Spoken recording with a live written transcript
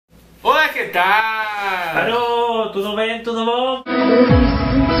apertar! Alô, tudo bem? Tudo bom?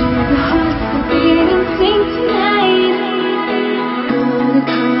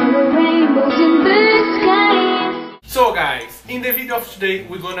 So guys, in the video of today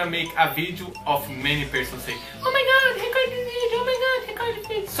we're gonna make a video of many persons saying, oh my god, record this video, oh my god, record this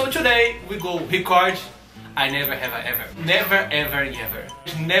video. So today we go record I never have I ever. Never ever ever.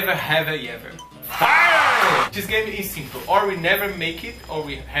 Never have I ever. Fire! This game is simple. Or we never make it or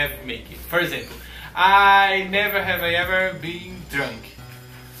we have make it. For example, I never have I ever been drunk.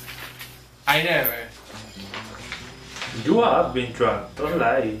 I never. You have been drunk, don't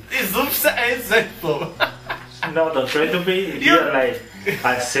lie. It's an example. No, don't try to be here like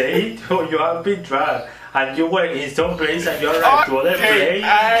I say you have been drunk and you were in some place and you're like to other place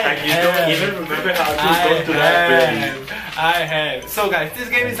and you don't even remember how to go to that place. I have. So guys, this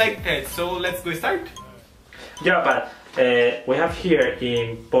game is like that, so let's go start. Yeah, but we have here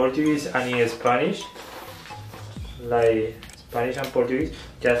in Portuguese and in Spanish, like Spanish and Portuguese,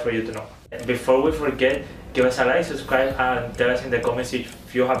 just for you to know. Before we forget, give us a like, subscribe and tell us in the comments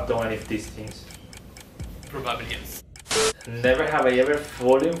if you have done any of these things. Probably yes. Never have I ever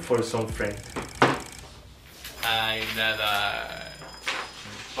fallen for some friend. I never.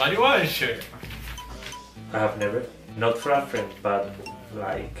 What do you want to share? I have never. Not for a friend, but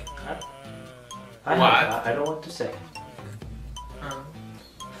like... What? I don't want to say.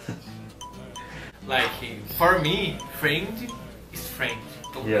 Like, for me, friend is friend.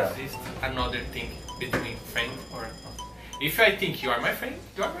 Don't exist another thing between friend or not. If I think you are my friend,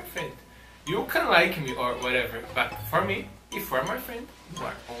 you are my friend. You can like me or whatever, but for me, if you are my friend, you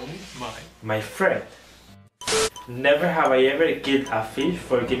are only mine. My friend. Never have I ever killed a fish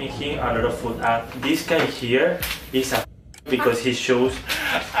for giving him a lot of food, and this guy here is a because he shows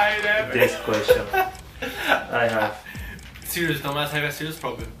this question. I have. Serious, Tomás have a serious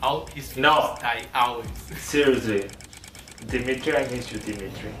problem. All his fish die, always. Seriously. Dimitri, I miss you,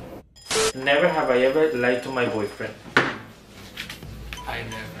 Dimitri. Never have I ever lied to my boyfriend. I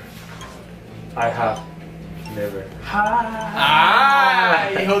never. I have. Never.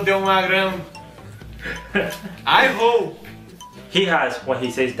 Eu dei uma grama. I hope. He has when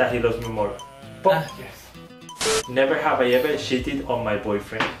he says that he loves me more. But yes. Never have I ever cheated on my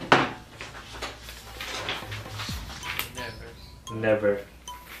boyfriend. Never. Never.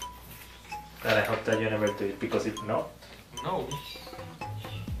 And I hope that you never do it, because if not... No.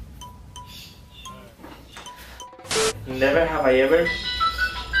 Never have I ever...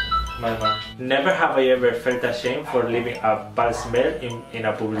 My mom. Never have I ever felt ashamed for leaving a bad smell in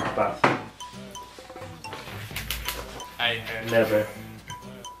a public bath. I have. Never.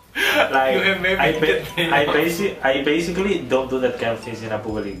 Like, you have I basically don't do that kind of things in a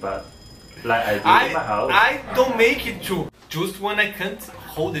public bath. Like I do in my house. I don't make it too. Just when I can't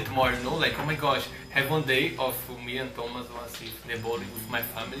hold it more, you know? Like, oh my gosh, have one day of me and Thomas was in the bowling with my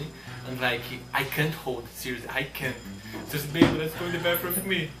family, and like, I can't hold it, seriously, I can't. Just babe, let's go in the bathroom with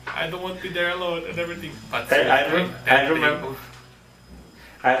me. I don't want to be there alone and everything. But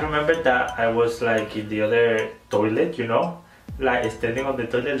I remember that I was like in the other toilet, you know, like standing on the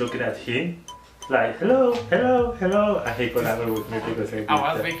toilet looking at him, like hello, hello, hello, and he got angry with me because I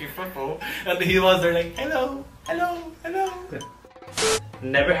was making football, and he was there like hello, hello, hello.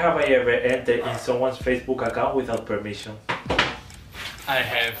 Never have I ever entered in someone's Facebook account without permission. I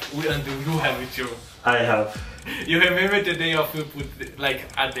have, and you have it too. I have. You remember the day of we put, like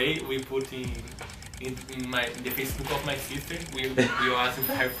a day we put in the Facebook of my sister, we asked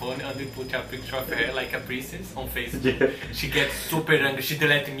her phone and we put a picture of her like a princess on Facebook. Yeah. She gets super angry, she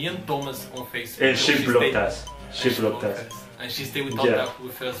deleted me and Thomas on Facebook. And she blocked us. She blocked us. And she stayed with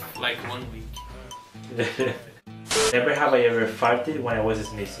us like 1 week. Never have I ever farted when I was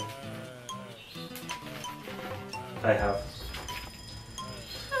sneezing. I have.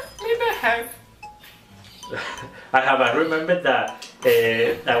 Maybe I have. I remember that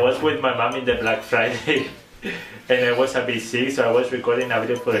I was with my mom in the Black Friday and I was a bit sick, so I was recording a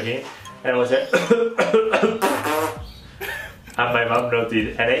video for him and I was like and my mom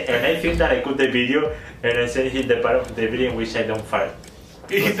noticed, and I think that I cut the video and I sent him the part of the video in which I don't fart.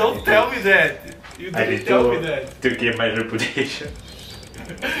 You don't tell me that. You didn't tell me that. To keep my reputation.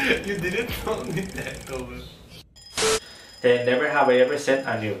 You didn't tell me that, Thomas. Never have I ever sent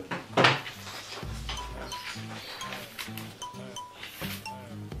a nude.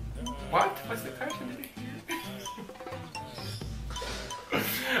 What? What's the question?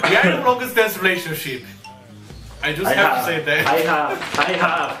 We are in a long distance relationship. I just have to say that. I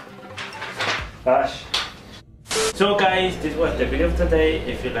have. Gosh. So guys, this was the video of today.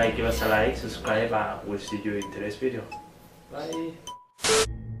 If you like, give us a like, subscribe, and we'll see you in the next video. Bye.